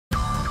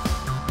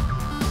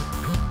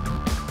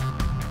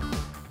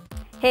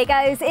Here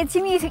goes, it's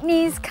your music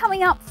news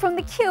coming up from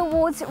the Q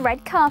Awards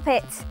red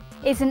carpet.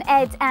 Is an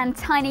Ed and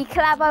Tinie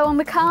collabo on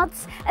the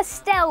cards?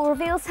 Estelle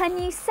reveals her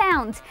new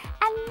sound,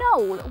 and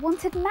Noel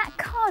wanted Matt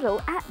Cardle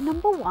at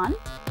 #1.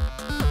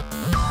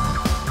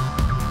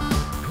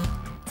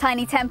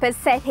 Tinie Tempah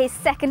said his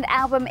second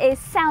album is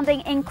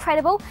sounding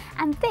incredible,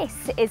 and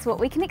this is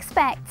what we can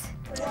expect.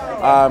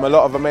 A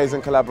lot of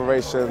amazing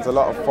collaborations, a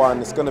lot of fun.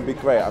 It's going to be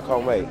great. I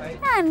can't wait.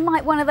 And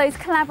might one of those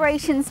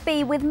collaborations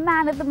be with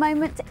man of the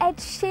moment Ed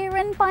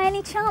Sheeran by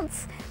any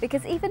chance?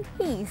 Because even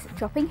he's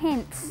dropping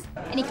hints.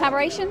 Any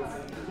collaborations?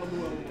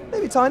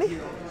 Maybe Tinie.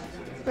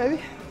 Maybe.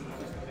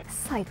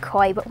 So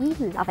coy, but we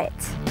love it.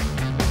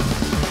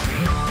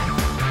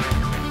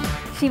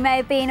 She may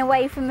have been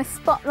away from the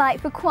spotlight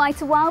for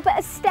quite a while, but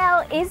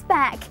Estelle is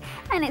back,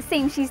 and it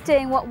seems she's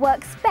doing what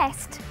works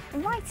best,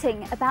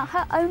 writing about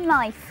her own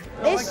life.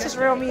 It's just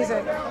real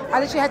music.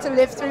 I literally had to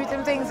live through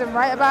some things and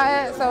write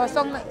about it. So a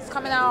song that's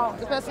coming out,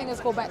 the first thing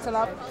is called Back to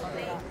Love.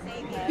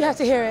 You have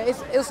to hear it.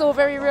 It's all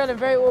very real and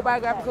very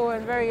autobiographical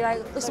and very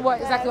this is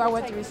what exactly what I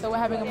went through, so we're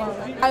having a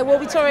moment. I will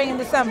be touring in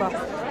December.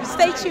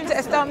 Stay tuned to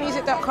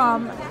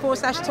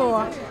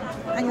estellemusic.com/tour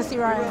and you'll see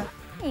where I am.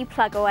 You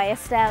plug away,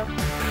 Estelle.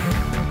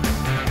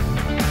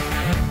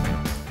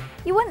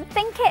 You wouldn't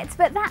think it,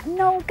 but that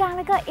Noel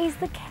Gallagher is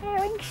the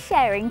caring,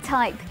 sharing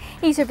type.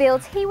 He's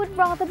revealed he would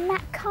rather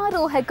Matt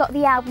Cardle had got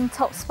the album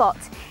top spot.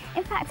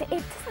 In fact, it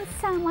doesn't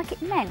sound like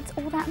it meant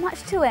all that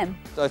much to him.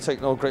 I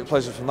take no great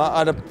pleasure from that.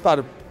 I'd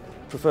have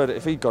preferred it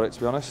if he'd got it, to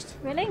be honest.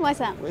 Really? Why's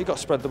that? Well, he got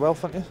to spread the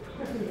wealth, haven't you?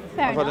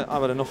 Fair enough.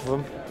 I've had enough of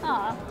them.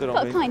 Ah,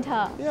 got a kind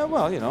heart. Yeah,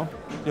 well, you know,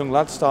 young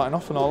lads starting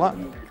off and all that.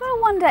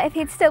 Gotta wonder if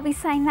he'd still be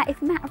saying that if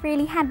Matt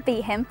really had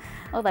beat him,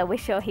 although we're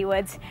sure he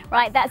would.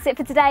 Right, that's it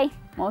for today.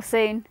 More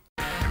soon.